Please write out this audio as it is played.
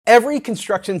Every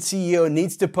construction CEO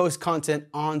needs to post content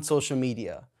on social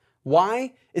media.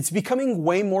 Why? It's becoming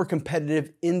way more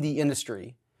competitive in the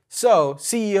industry. So,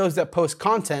 CEOs that post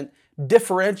content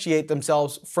differentiate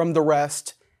themselves from the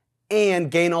rest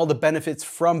and gain all the benefits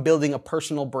from building a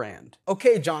personal brand.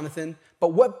 Okay, Jonathan,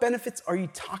 but what benefits are you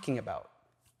talking about?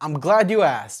 I'm glad you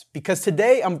asked, because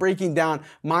today I'm breaking down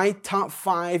my top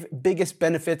 5 biggest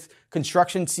benefits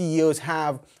construction CEOs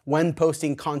have when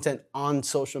posting content on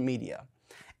social media.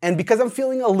 And because I'm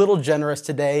feeling a little generous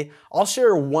today, I'll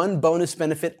share one bonus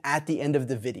benefit at the end of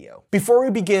the video. Before we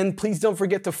begin, please don't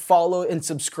forget to follow and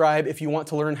subscribe if you want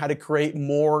to learn how to create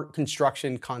more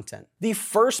construction content. The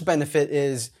first benefit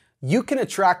is you can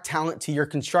attract talent to your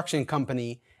construction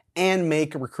company and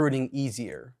make recruiting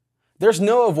easier. There's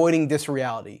no avoiding this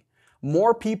reality.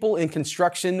 More people in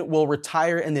construction will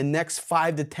retire in the next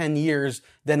 5 to 10 years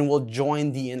than will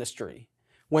join the industry.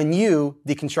 When you,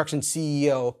 the construction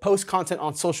CEO, post content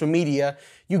on social media,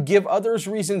 you give others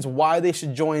reasons why they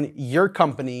should join your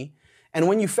company. And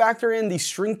when you factor in the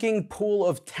shrinking pool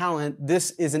of talent,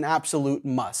 this is an absolute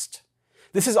must.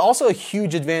 This is also a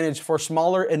huge advantage for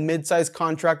smaller and mid-sized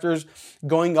contractors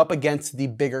going up against the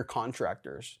bigger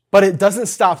contractors. But it doesn't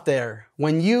stop there.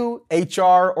 When you,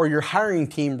 HR, or your hiring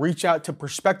team reach out to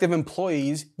prospective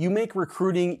employees, you make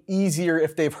recruiting easier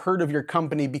if they've heard of your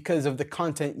company because of the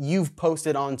content you've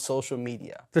posted on social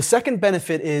media. The second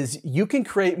benefit is you can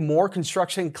create more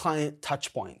construction client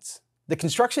touchpoints. The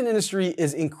construction industry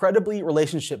is incredibly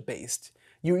relationship-based.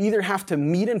 You either have to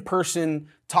meet in person,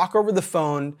 talk over the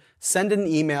phone, send an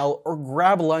email, or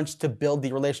grab lunch to build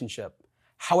the relationship.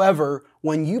 However,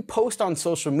 when you post on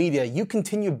social media, you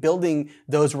continue building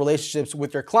those relationships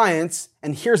with your clients,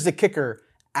 and here's the kicker,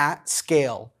 at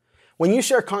scale. When you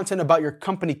share content about your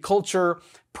company culture,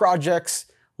 projects,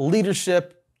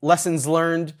 leadership, lessons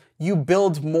learned, you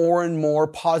build more and more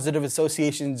positive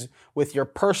associations with your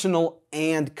personal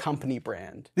and company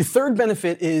brand. The third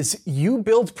benefit is you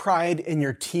build pride in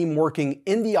your team working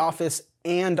in the office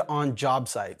and on job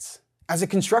sites. As a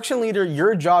construction leader,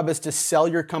 your job is to sell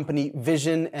your company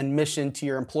vision and mission to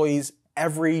your employees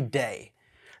every day.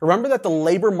 Remember that the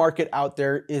labor market out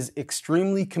there is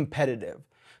extremely competitive.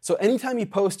 So anytime you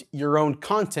post your own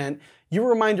content, you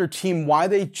remind your team why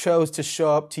they chose to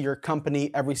show up to your company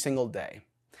every single day.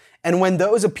 And when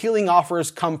those appealing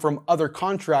offers come from other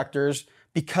contractors,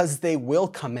 because they will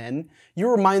come in, you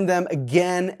remind them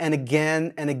again and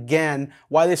again and again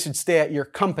why they should stay at your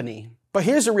company. But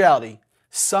here's the reality.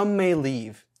 Some may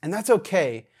leave, and that's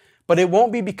okay, but it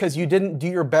won't be because you didn't do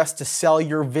your best to sell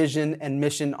your vision and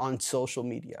mission on social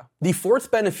media. The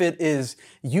fourth benefit is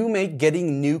you make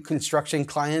getting new construction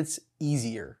clients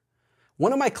easier.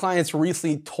 One of my clients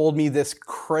recently told me this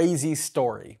crazy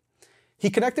story. He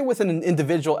connected with an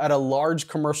individual at a large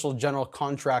commercial general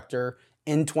contractor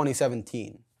in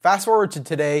 2017. Fast forward to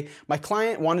today, my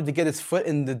client wanted to get his foot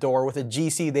in the door with a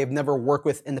GC they've never worked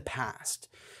with in the past.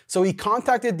 So he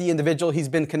contacted the individual he's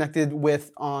been connected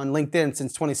with on LinkedIn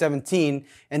since 2017,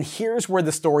 and here's where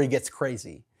the story gets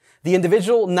crazy. The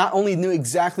individual not only knew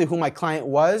exactly who my client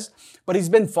was, but he's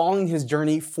been following his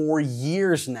journey for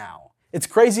years now. It's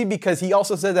crazy because he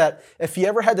also said that if he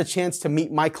ever had the chance to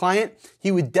meet my client,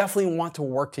 he would definitely want to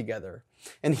work together.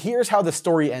 And here's how the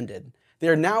story ended. They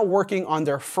are now working on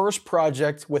their first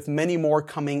project with many more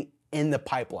coming in the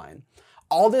pipeline.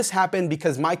 All this happened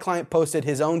because my client posted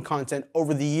his own content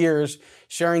over the years,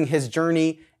 sharing his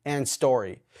journey and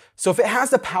story. So if it has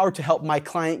the power to help my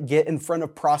client get in front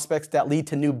of prospects that lead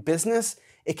to new business,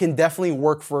 it can definitely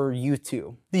work for you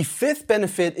too. The fifth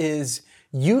benefit is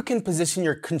you can position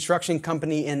your construction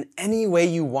company in any way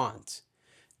you want.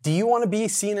 Do you want to be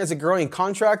seen as a growing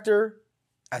contractor,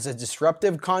 as a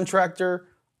disruptive contractor,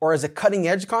 or as a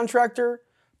cutting-edge contractor?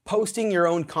 Posting your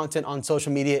own content on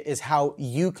social media is how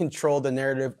you control the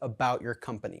narrative about your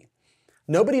company.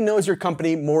 Nobody knows your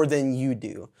company more than you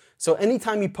do. So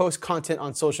anytime you post content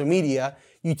on social media,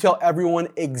 you tell everyone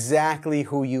exactly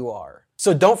who you are.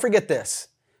 So don't forget this.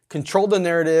 Control the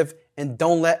narrative and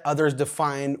don't let others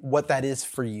define what that is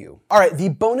for you. All right, the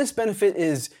bonus benefit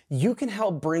is you can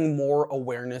help bring more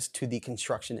awareness to the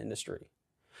construction industry.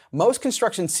 Most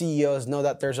construction CEOs know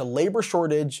that there's a labor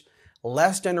shortage,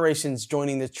 less generations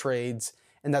joining the trades,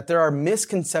 and that there are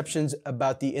misconceptions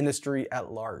about the industry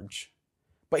at large.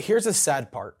 But here's the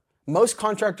sad part. Most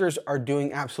contractors are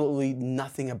doing absolutely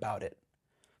nothing about it.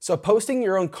 So posting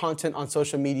your own content on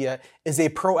social media is a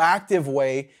proactive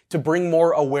way to bring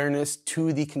more awareness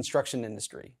to the construction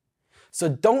industry. So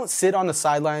don't sit on the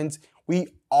sidelines. We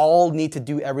all need to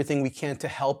do everything we can to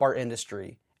help our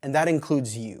industry. and that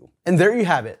includes you. And there you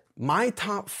have it, my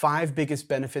top 5 biggest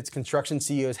benefits construction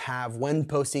CEOs have when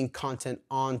posting content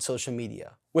on social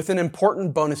media, with an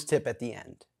important bonus tip at the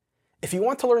end. If you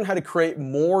want to learn how to create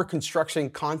more construction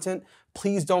content,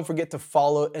 please don't forget to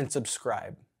follow and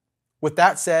subscribe. With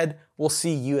that said, we'll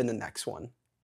see you in the next one.